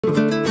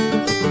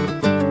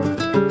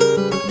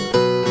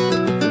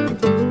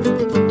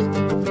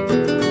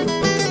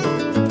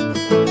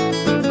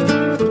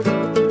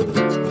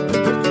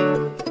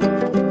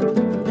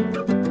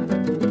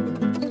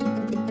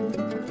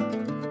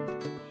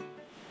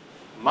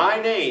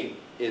My name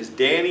is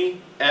Danny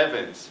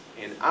Evans,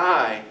 and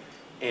I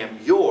am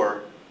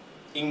your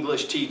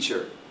English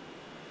teacher.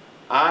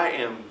 I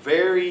am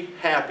very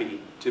happy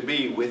to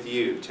be with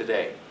you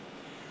today.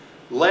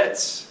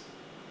 Let's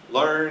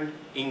learn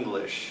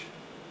English.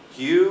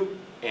 You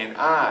and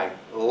I,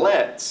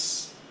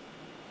 let's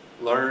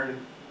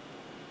learn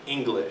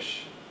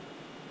English.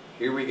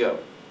 Here we go.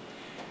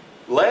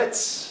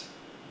 Let's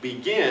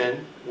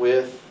begin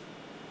with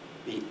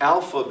the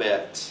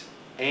alphabet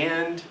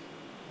and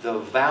the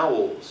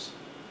vowels.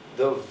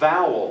 The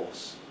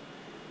vowels.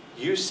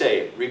 You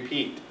say it.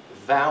 Repeat.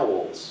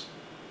 Vowels.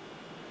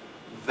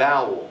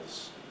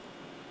 Vowels.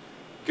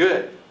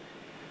 Good.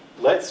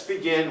 Let's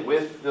begin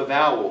with the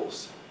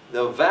vowels.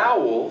 The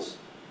vowels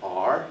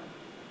are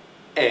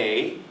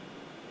A,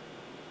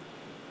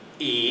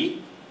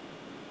 E,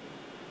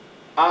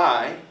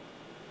 I,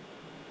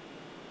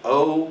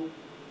 O,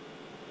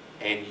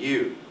 and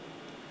U.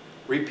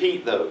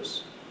 Repeat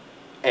those.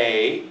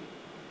 A,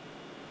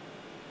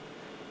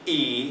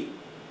 E,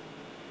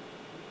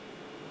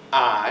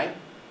 I,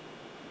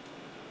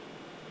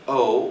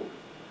 O,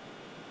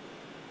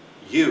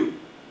 U.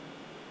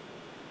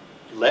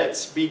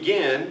 Let's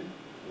begin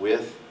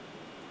with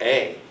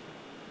A.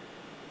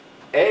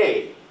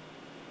 A.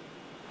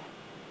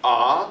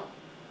 A,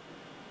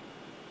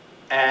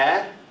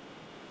 and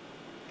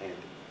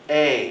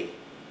A.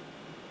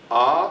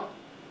 A,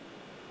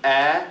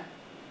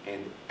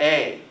 and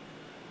A.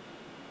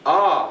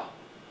 Ah.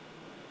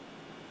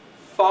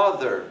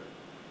 Father.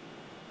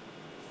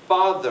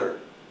 Father.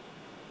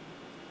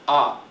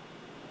 Ah.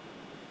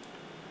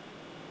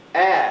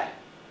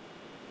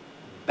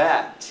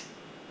 Bat.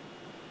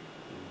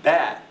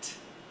 Bat.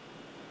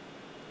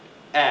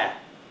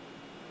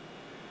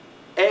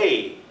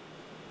 A.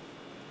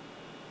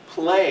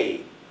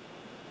 Play.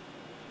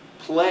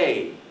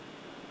 Play.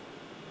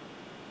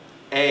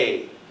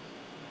 A.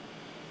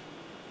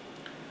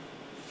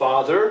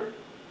 Father.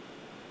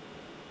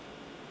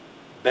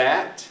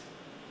 Bat.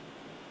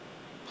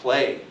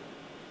 Play.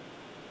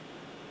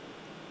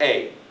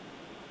 A.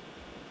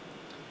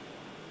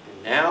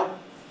 And now,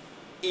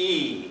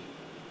 E.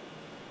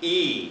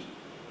 E.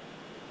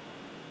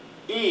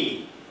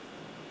 E.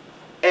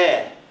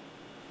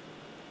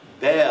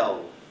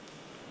 Bell.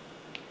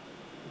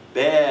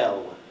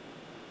 Bell.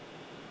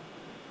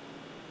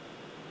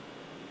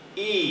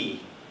 E.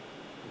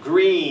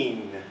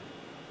 Green.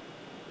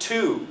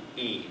 2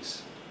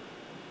 E's.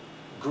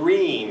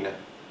 Green.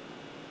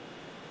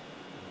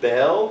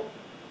 Bell.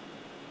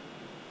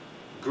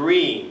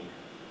 Green.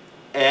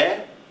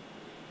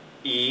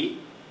 E.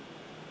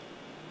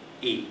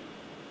 E.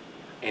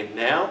 And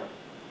now,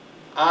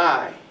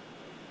 I.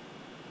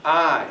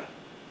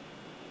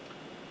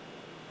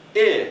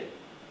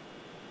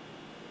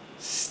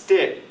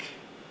 Stick.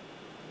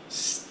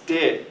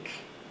 Stick.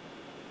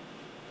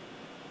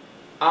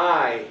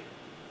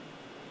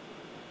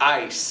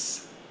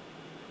 Ice.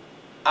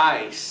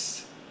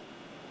 Ice.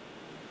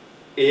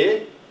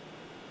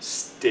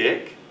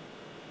 Stick.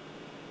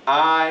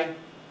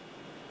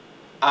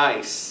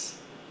 Ice.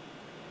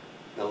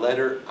 The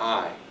letter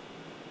I.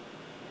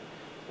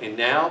 And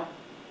now,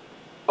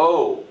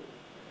 O.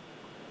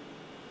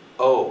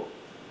 O.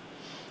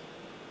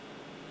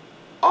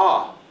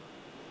 Ah.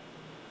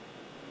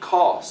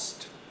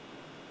 Cost.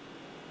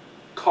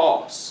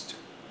 Cost.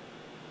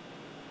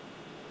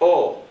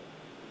 O.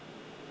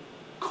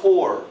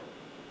 Core.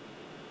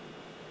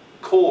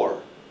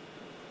 Core.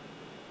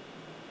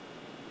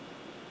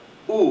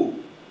 Oo.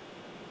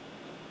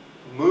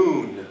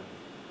 Moon.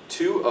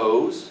 2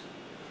 O's.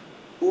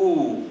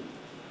 Oo.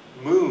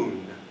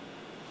 Moon.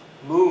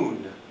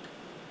 Moon.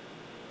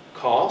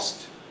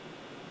 Cost.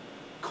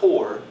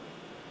 Core.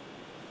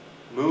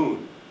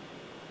 Moon.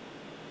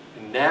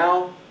 And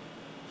now,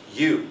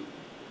 U.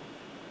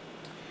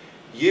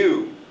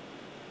 U.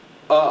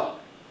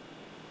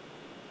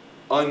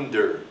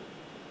 Under.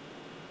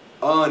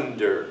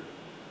 Under.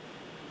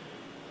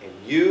 And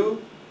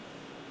U.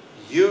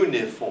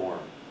 Uniform.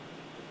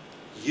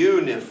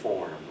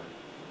 Uniform.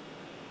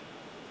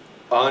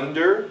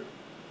 Under.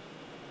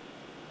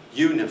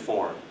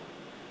 Uniform.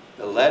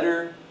 The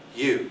letter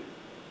U.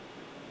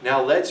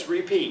 Now let's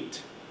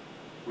repeat.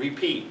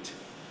 Repeat.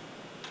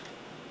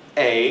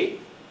 A.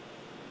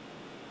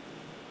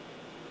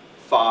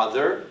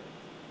 Father.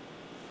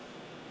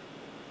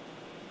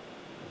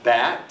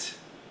 Bat.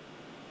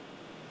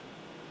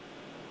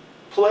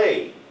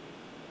 Play.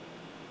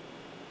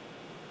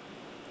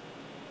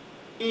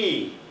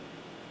 E.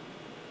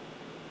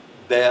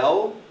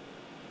 Bell.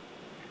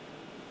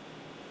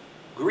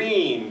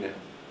 Green.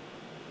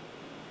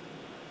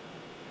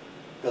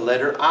 The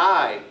letter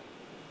I.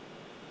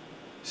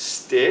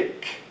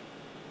 Stick.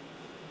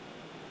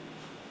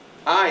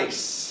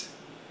 Ice.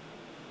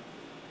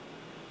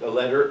 The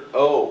letter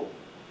O.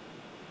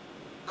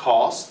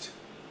 Cost.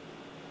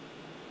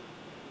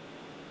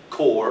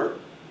 Core.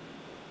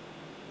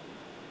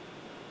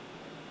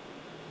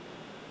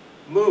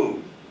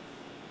 Moon.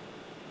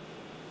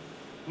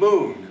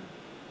 Moon.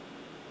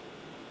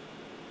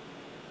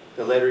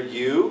 The letter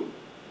U.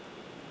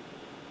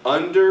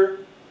 Under.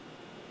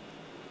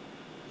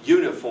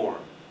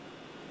 Uniform.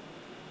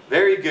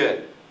 Very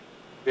good.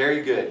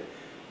 Very good.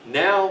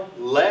 Now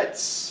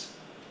let's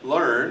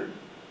learn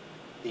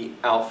the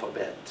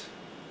alphabet.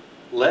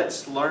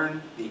 Let's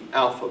learn the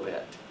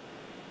alphabet.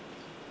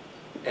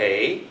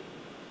 A,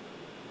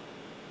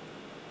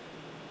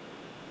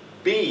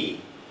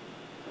 B,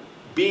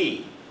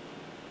 B,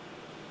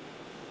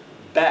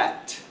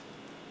 bat,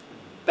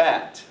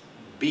 bat,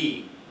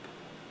 B,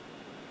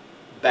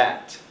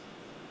 bat.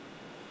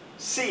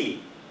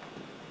 C,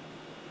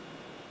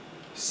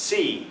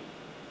 C,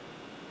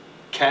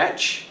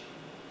 catch,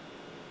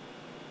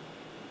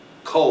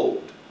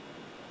 cold.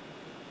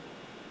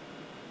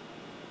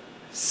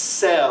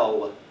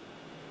 Cell,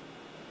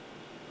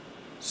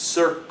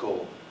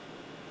 circle.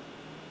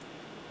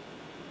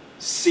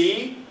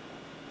 C,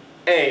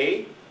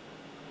 A,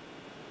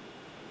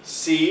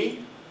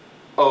 C,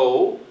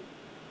 O,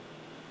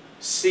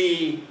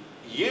 C,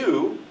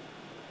 U,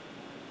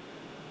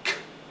 K,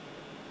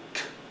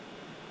 K,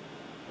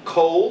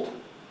 cold,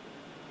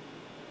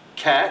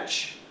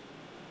 catch,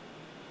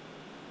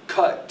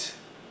 cut,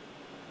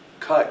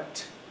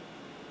 cut.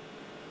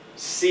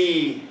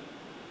 C,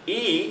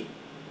 E,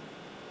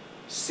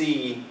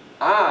 C,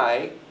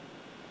 I,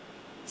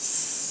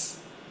 S,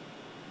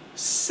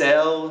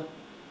 cell,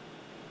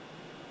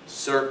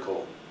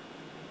 circle.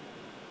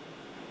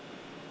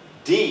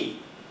 D,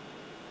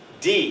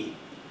 D,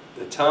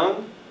 the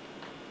tongue,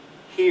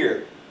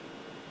 here.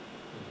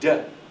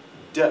 D,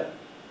 D,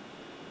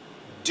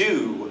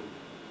 do.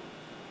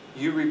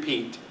 You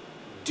repeat,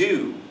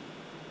 do.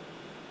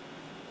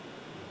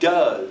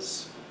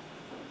 Does.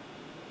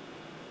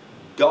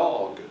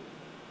 Dog.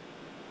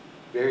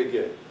 Very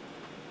good.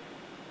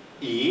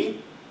 E,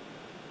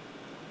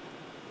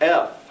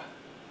 F,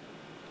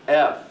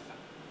 F.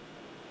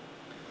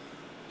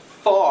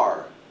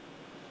 Far,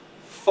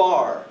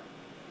 far.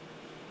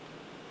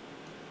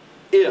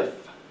 If,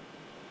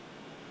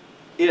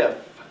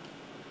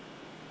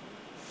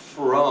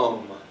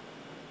 from,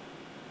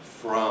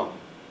 from.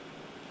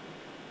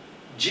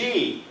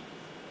 G,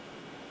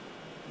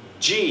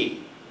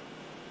 G,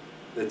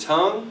 the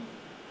tongue,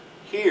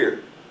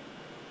 here.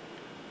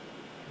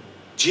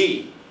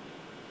 G,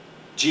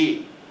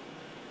 G.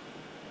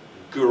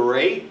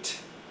 Great,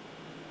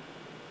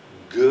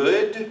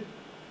 good,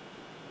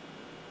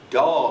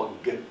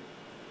 dog.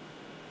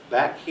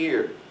 Back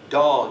here,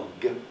 dog.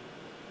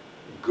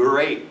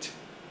 Great,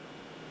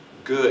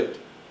 good.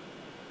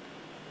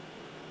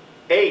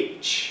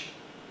 H,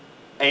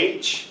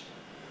 H.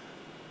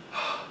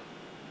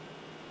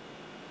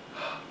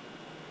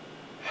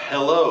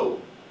 Hello,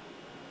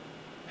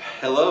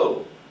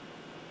 hello.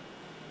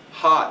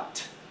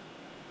 Hot,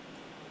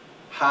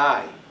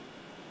 hi.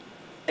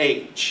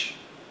 H.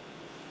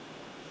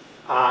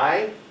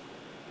 I,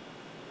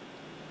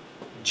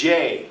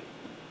 J,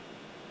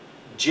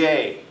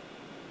 J.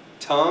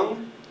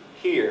 Tongue,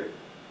 here.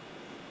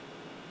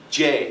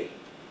 J.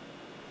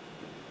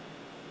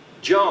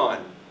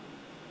 John,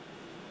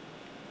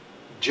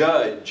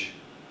 judge.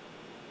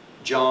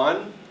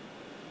 John,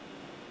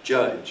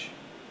 judge.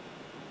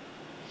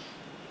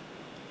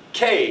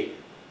 K,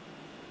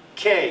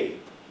 K.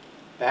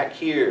 Back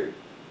here.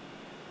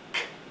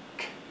 K,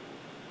 K,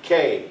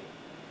 K.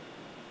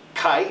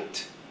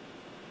 Kite,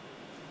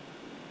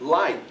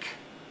 like.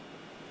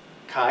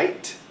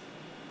 Kite,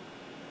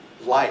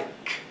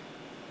 like.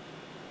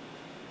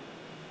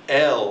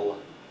 L,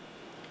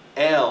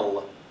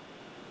 L.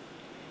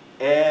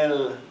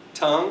 L,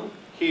 tongue,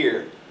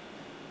 here.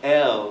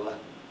 L.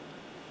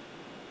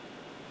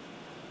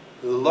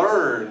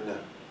 Learn,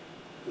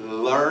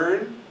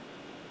 learn.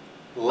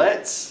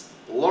 Let's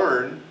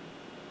learn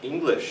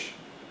English.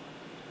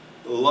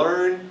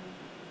 Learn,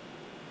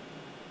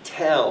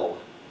 tell,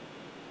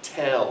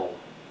 tell.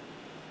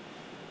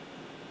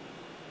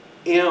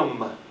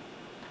 M,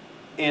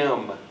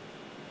 M.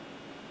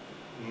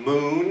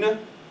 Moon,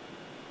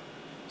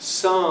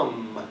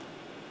 some.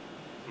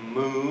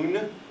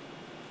 Moon,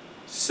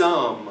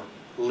 some.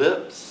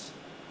 Lips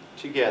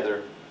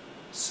together.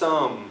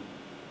 Some.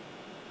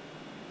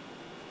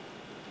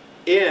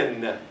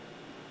 In,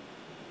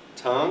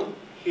 tongue,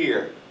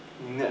 here.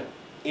 N,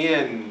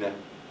 in.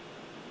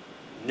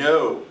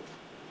 No,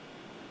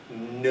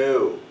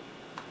 no.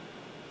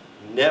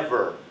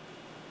 Never,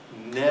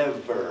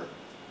 never.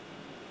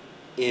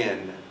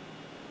 In.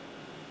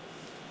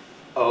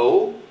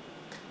 O,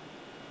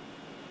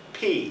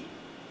 P,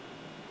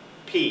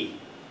 P.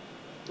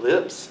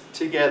 Lips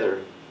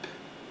together.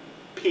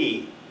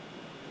 P.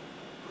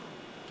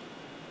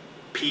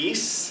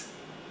 Peace,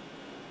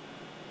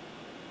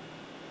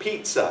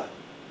 pizza.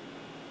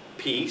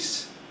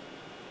 Peace,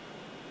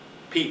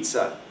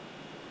 pizza.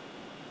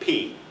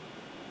 P.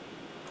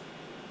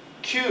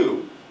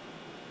 Q,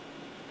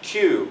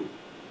 Q.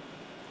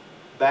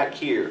 Back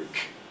here.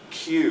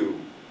 Q.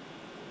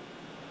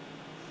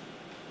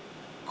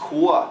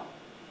 Qua,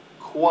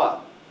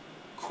 qua.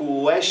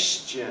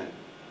 Question,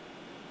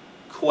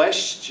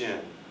 question.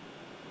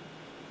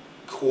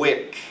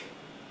 Quick,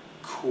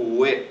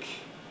 quick.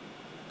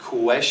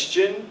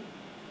 Question,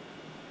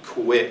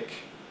 quick.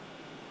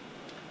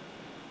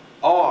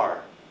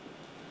 R,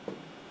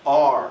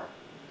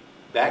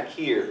 back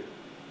here.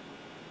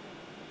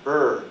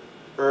 R,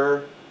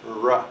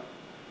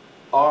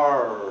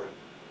 R,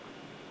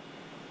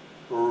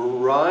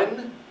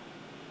 run,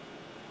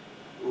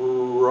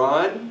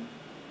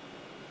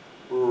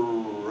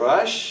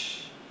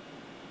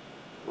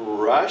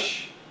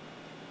 rush,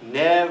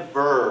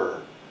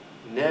 never,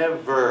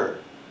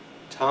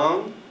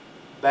 tongue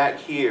back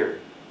here.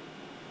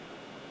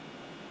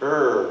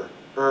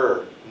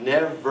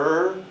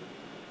 Never,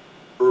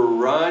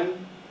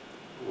 run,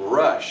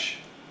 rush.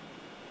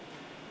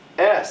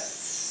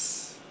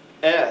 S,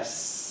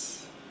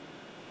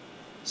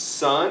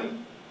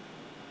 sun,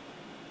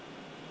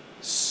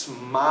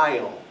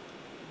 smile.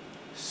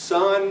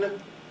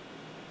 Sun,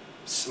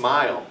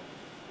 smile.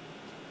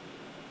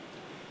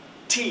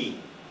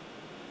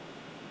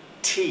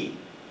 T,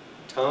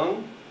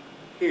 tongue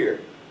here.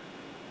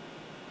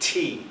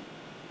 T.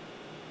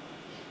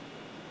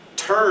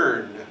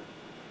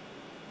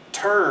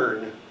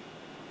 Turn,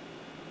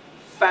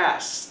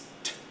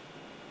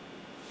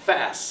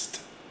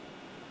 fast,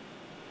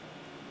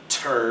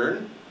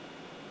 turn,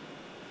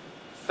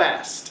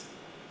 fast.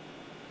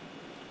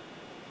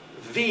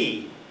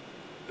 V,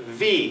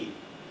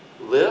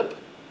 lip,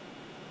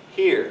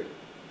 here.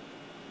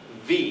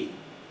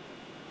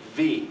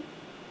 V,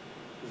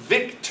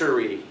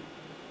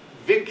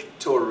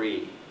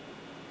 victory,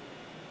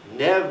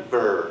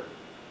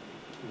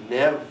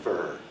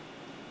 never,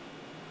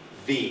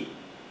 V.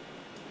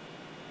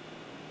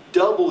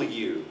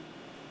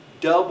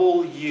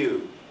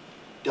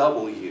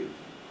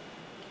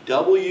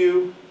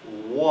 W,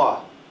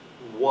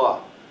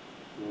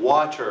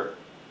 water,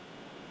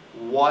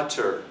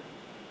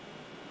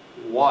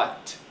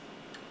 what,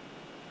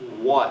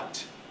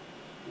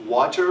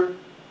 water,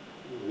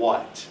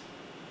 what.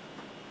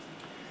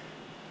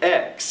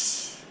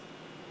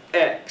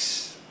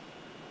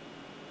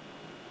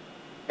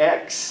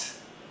 X,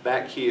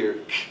 back here.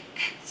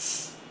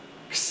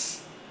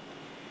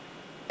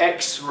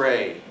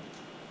 X-ray,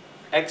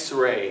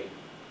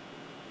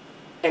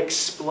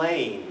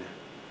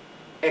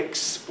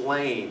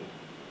 explain,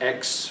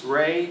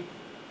 X-ray,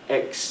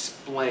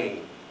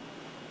 explain.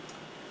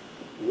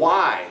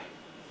 Y,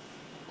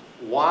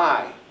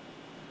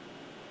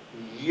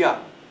 yeah,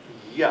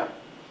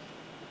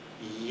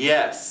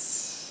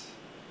 yes,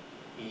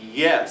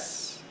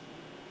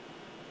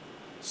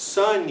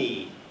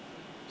 sunny,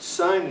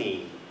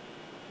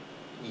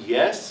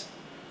 yes,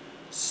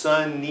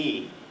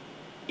 sunny,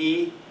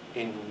 E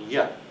and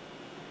Y.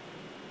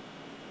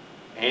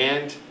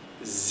 And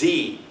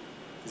Z,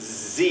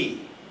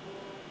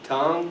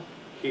 tongue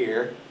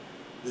here.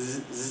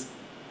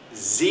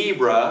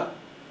 Zebra,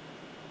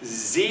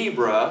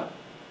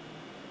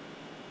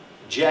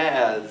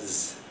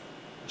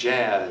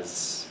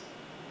 jazz.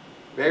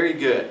 Very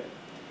good.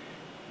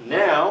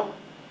 Now,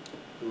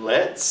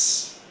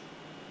 let's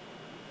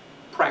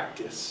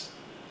practice.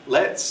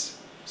 Let's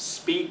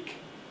speak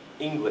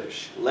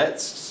English.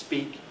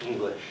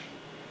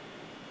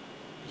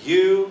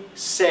 You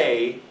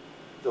say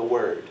the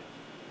word.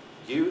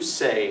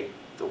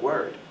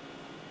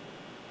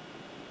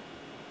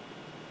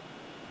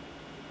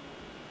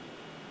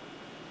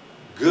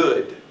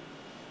 Good.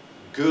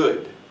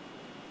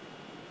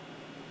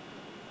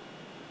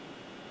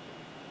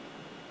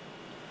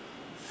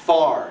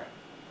 Far.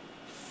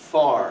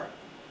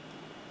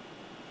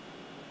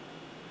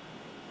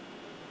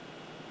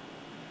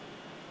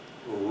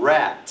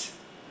 Rat.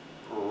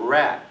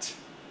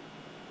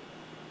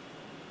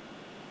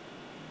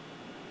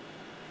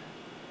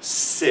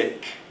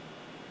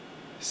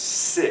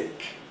 Sick.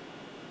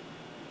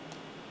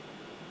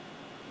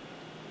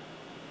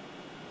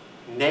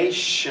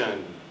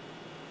 Nation.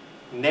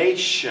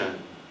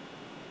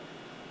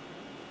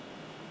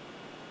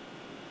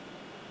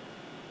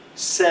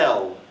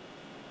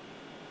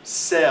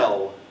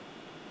 Cell.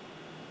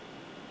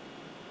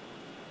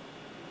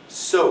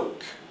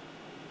 Soak.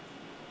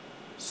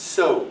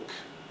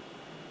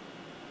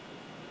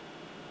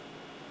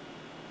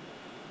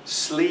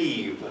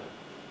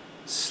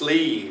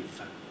 Sleeve.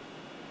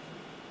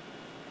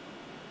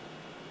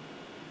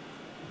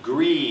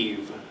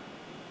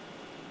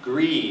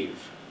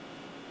 Grieve.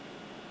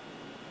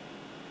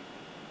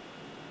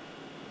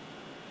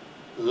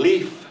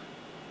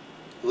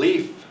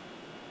 Leaf.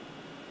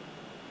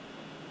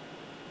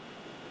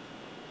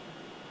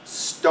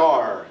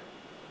 Star.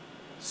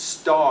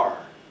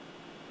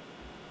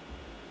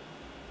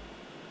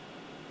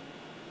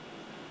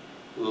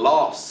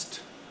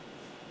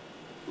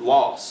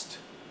 Lost.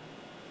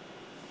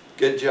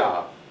 Good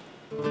job.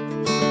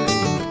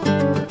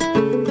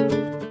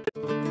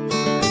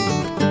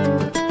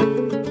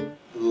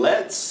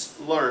 Let's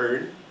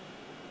learn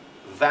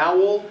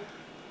vowel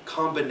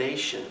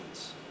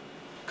combinations.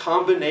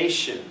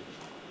 Combination.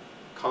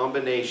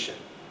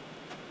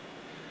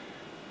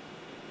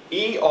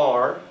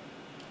 ER,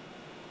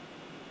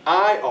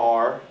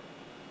 IR,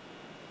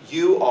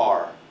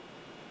 UR.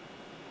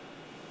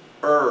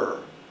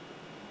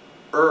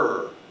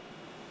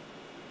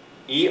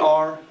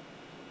 E-R,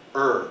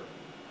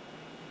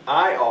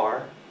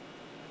 I-R,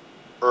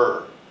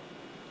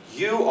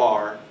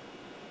 U-R,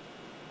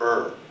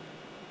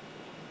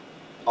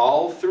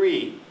 All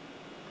three,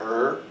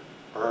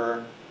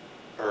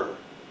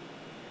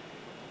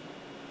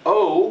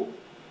 O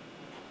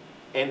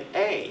and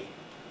A.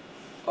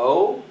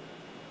 O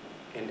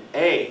and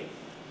A.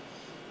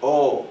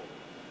 O,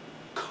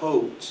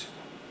 coat,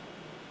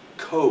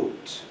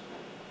 coat.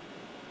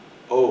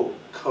 O,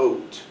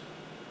 coat.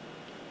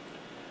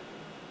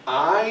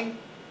 I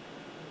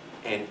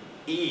and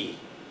E.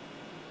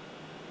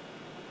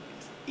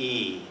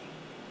 E,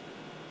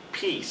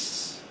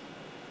 peace,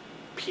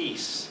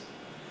 peace.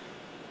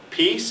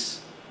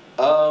 Piece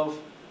of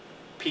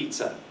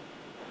pizza.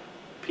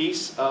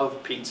 Piece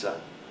of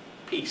pizza.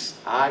 Peace,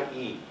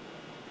 I-E.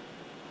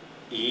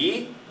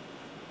 E,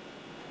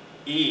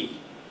 E.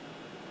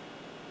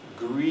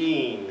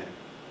 Green,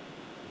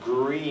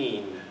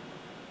 green.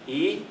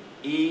 E,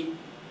 E,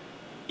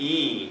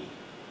 E.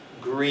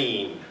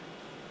 Green.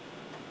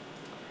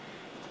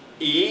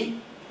 E,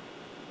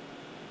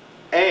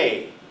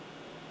 A.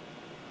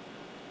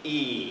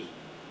 E.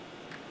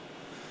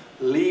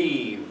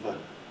 Leave,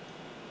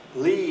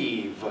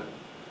 leave.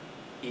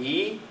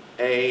 E,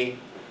 A,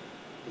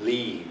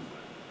 leave.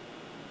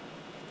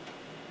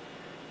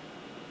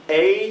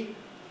 A,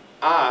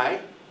 I,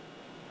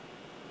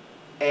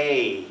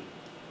 A.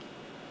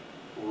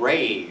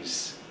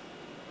 Raise,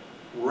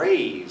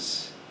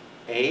 raise.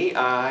 A,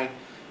 I,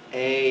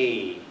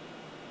 A.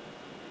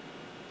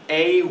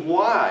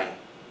 A-Y,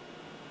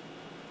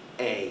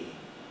 A.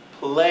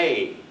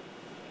 Play,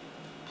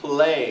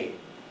 play.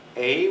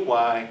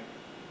 A-Y,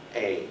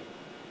 A.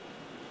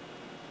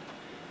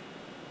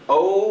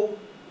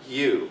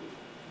 O-U,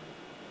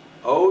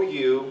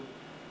 O-U,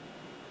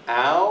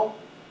 ow,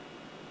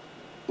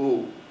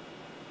 oo.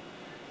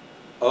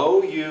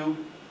 O-U,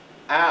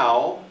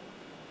 ow,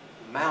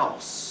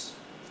 mouse,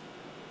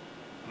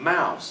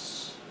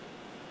 mouse.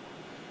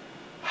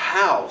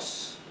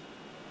 House,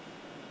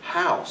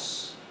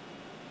 house.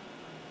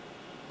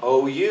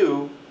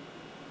 O-U,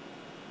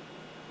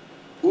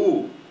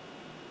 oo,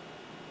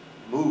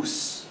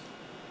 moose,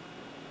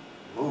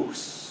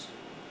 moose.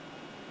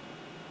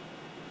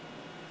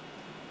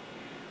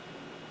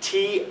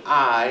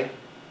 T-I-O-N,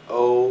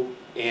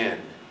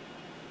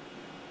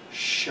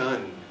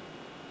 shun,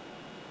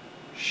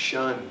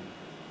 shun.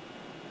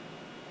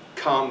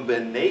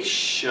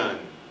 Combination,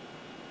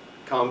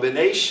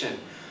 combination.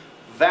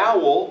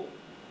 Vowel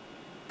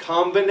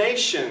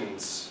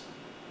combinations,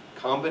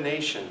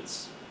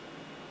 combinations.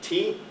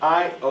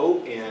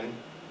 T-I-O-N,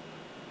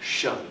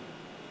 shun.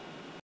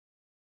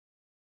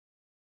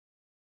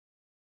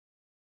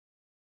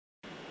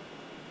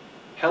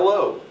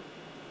 Hello,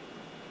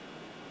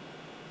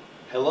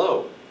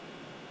 hello.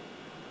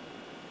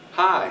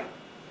 Hi,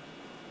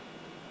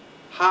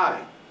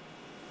 hi.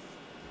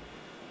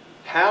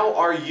 How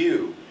are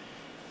you?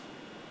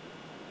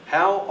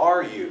 How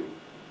are you?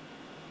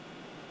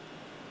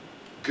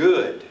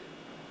 Good,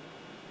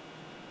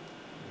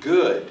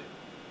 good.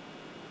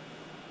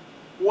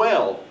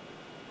 Well,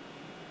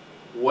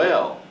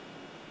 well.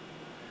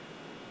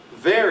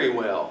 Very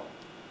well,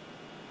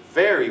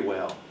 very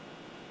well.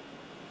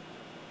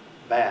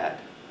 Bad,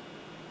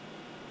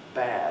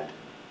 bad.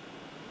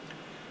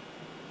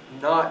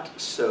 Not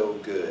so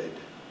good,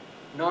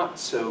 not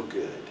so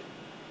good.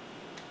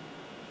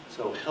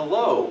 So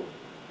hello,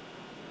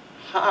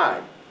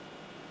 hi,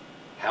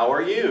 how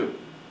are you?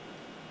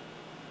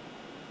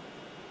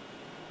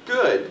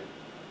 Good,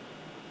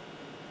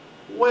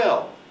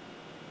 well,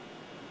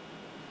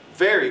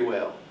 very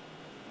well,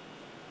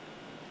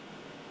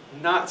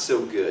 not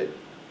so good,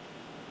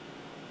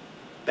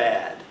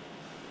 bad.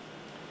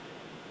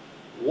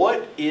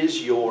 What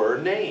is your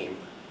name?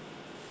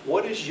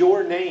 What is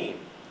your name?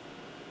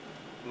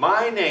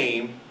 My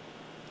name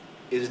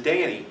is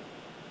Danny.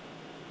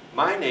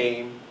 My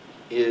name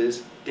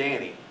is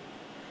Danny.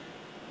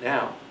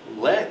 Now,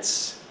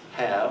 let's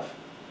have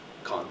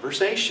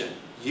conversation.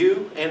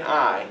 You and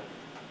I,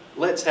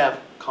 let's have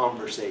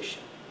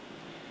conversation.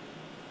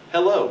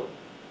 Hello.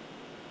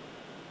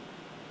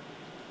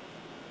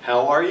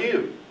 How are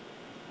you?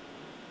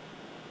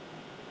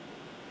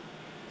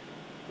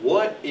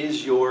 What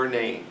is your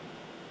name?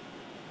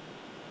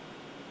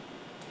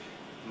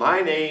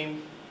 My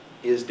name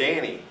is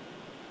Danny.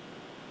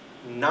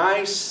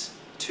 Nice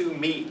to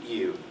meet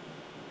you.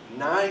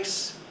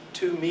 Nice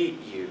to meet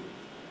you.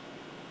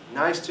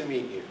 Nice to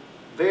meet you.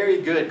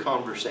 Very good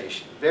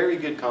conversation. Very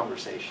good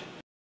conversation.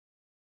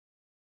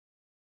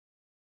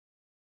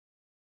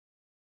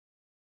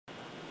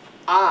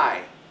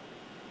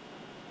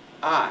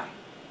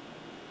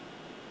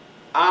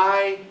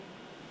 I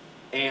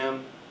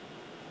am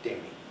Danny.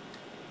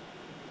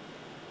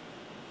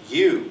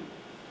 You.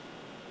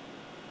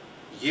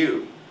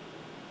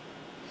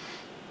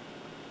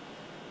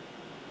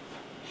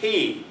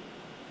 He.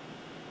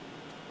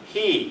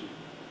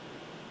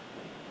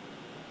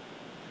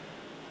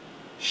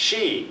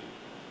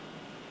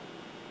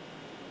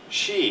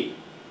 She.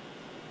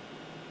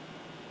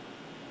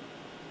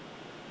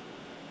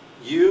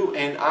 You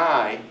and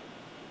I,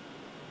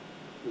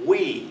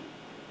 we.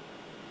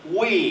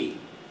 We.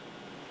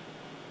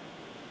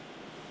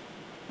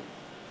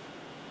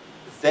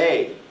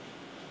 They.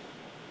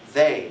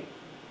 They.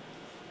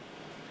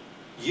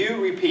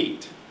 You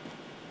repeat.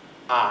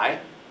 I.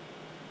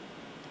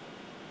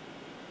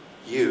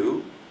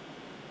 You.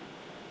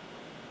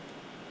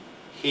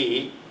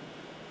 He.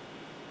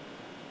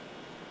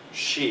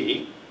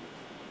 She.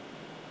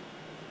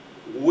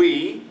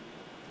 We.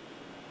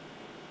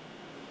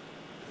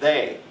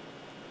 They.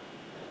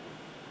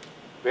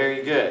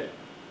 Very good.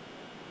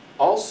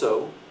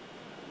 Also,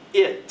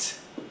 it.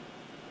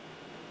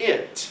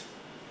 It.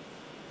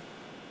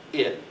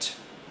 It.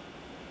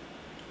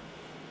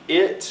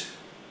 It.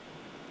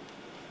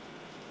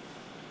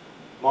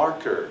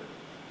 Marker.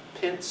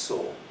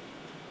 Pencil.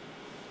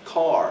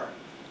 Car.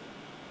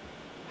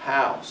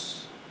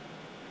 House.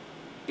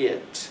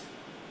 It.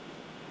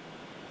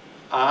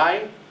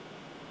 I.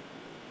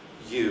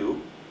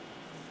 You.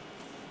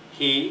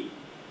 He.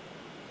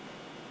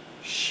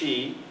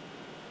 She.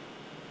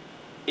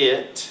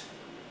 It.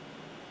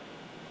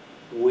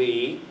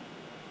 We.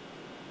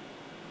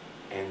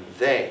 And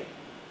they.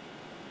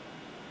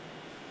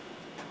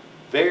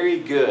 Very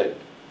good.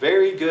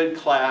 Very good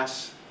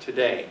class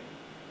today.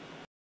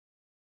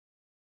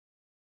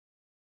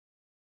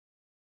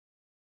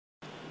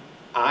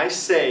 I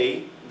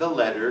say the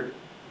letter,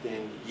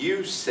 then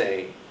you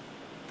say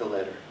the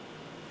letter.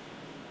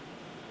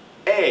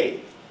 A.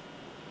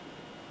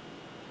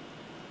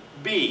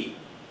 B.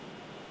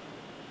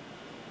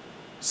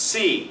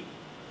 C.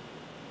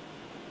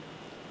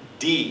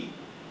 D.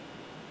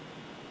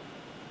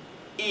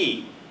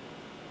 E.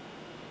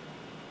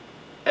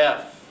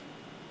 F.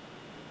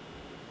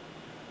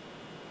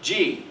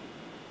 G.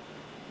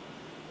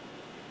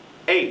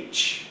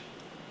 H.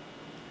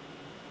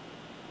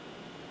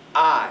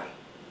 I.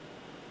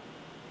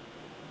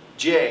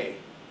 J.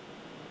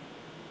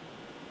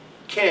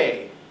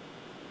 K.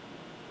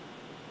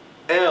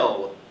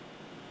 L.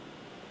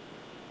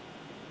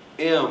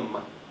 M.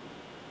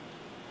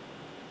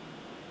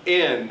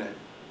 N.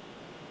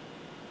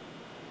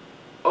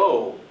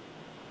 O.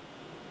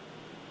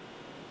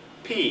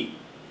 P.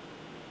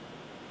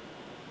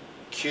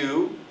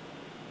 Q.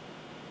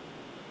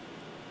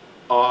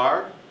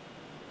 R.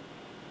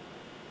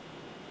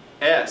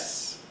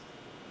 S.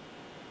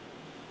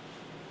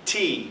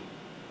 T.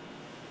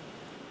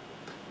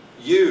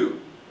 U.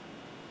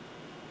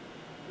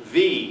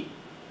 V.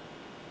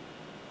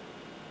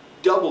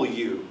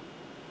 W.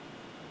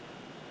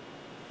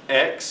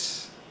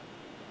 X.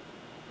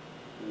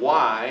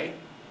 Y.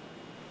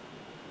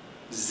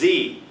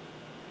 Z.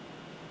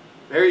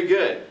 Very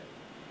good.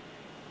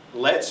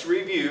 Let's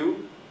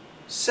review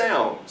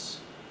sounds.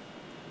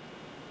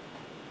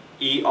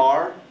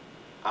 ER,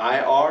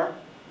 IR,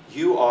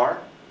 UR,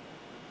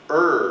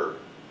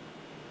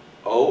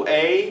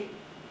 OA,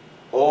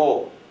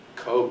 O,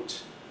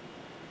 coat.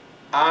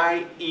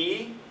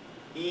 IE,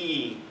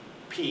 E,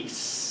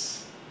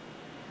 peace.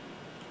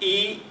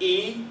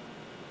 EE,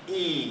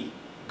 E,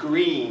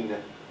 green.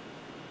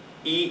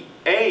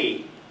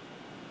 EA,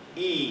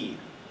 E,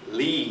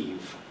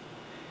 leave.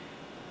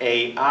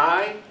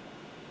 AI,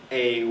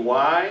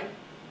 AY,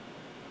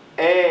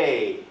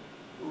 A,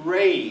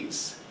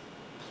 raise,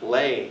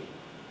 play.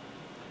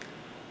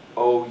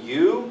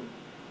 OU,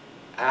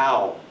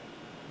 owl,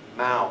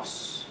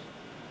 mouse.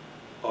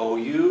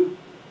 OU,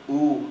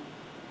 oo,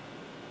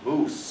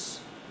 moose.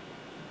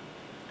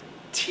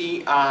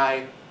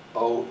 TION,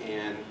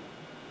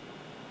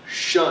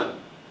 shun,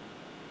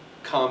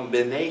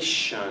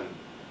 combination,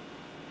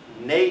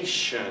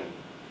 nation.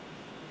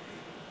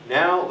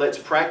 Now let's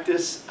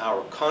practice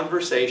our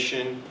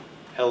conversation.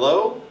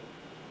 Hello?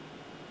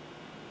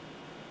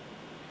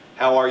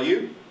 How are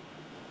you?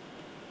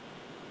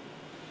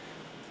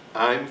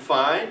 I'm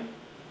fine.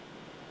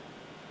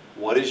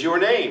 What is your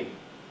name?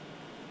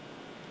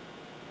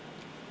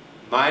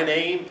 My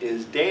name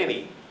is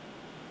Danny.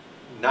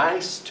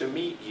 Nice to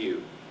meet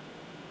you.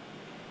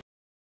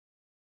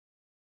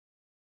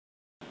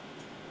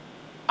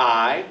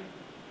 I,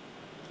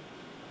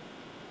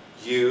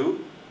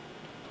 you,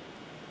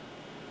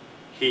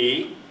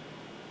 he,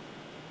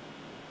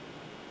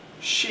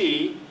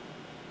 she,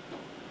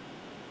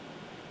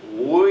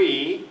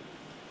 we,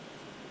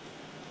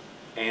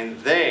 and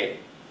they.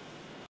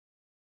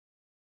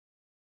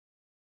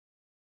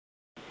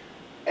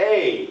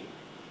 A,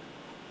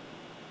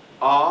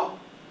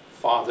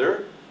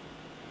 father.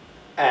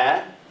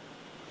 A,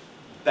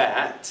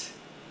 bat.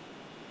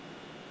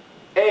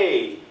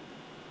 A,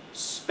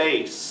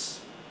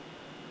 space.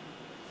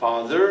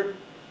 Father,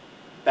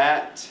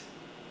 bat,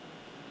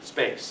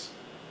 space.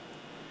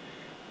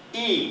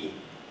 E,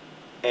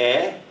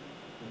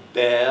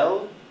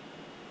 bell.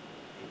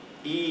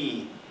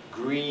 E,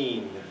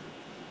 green.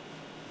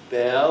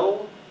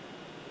 Bell,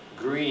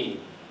 green.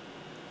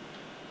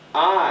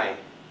 I,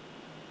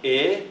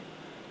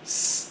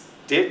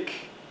 stick.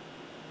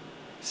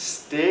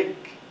 Stick.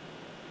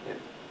 And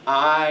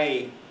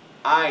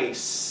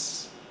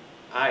ice.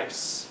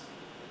 Ice.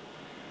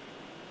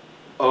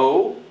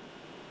 O,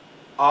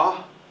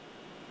 A,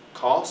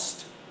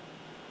 cost.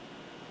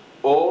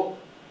 O,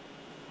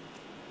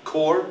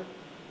 core.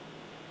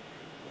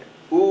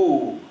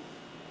 U,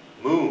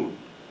 moon.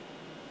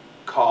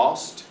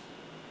 Cost,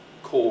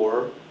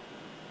 core,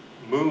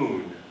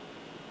 moon.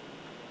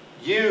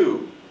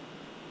 U,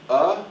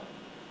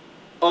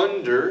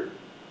 under.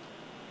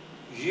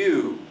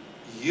 U,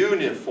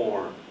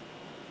 uniform.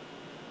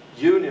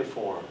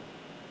 Uniform.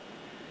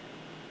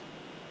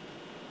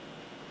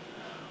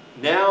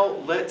 Now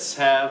let's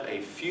have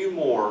a few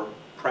more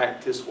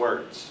practice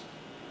words.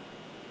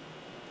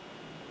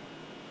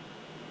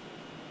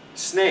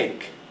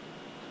 Snake.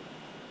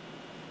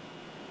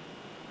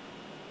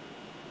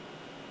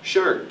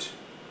 Shirt.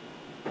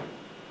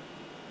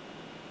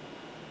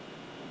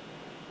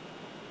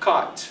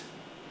 Cot.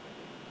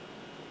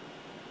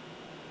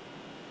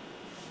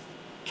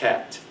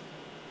 Cat.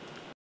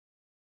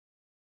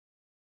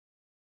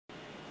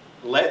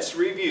 Let's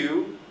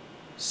review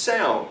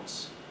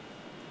sounds.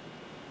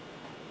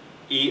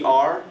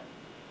 ER,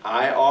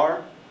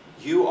 IR,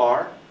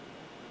 UR,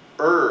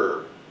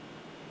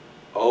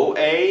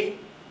 OA,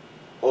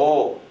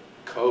 O,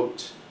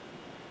 coat.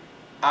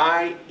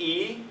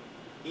 IE,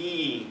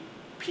 E,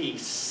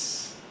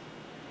 peace.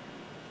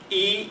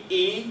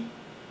 EE,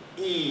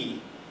 E,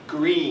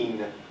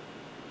 green.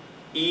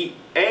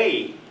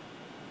 EA,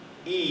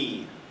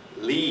 E,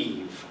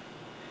 leave.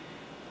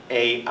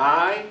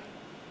 AI,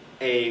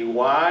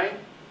 AY,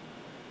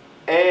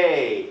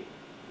 A,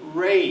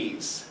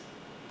 raise,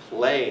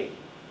 play.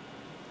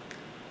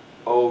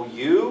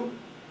 OU,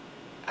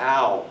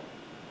 owl,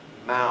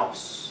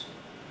 mouse.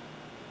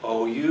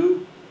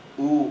 OU,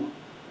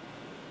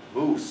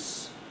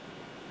 moose.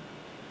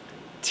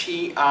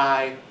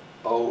 TION,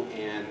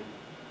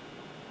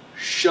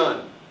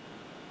 shun,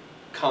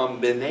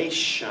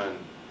 combination,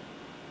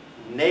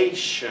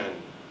 nation.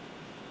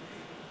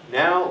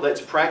 Now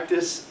let's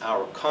practice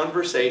our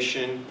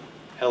conversation.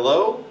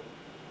 Hello?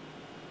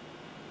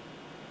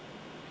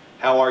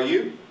 How are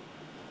you?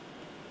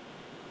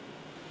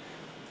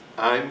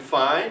 I'm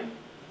fine.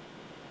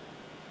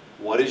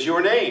 What is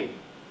your name?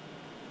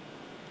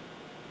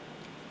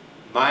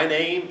 My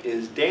name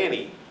is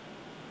Danny.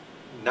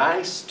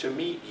 Nice to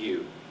meet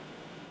you.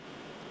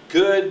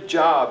 Good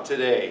job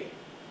today.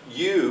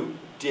 You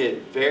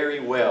did very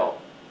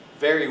well.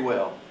 Very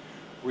well.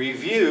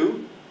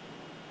 Review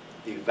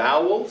the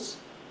vowels,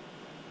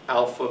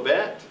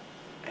 alphabet,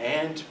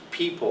 and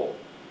people.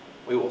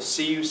 We will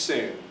see you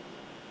soon.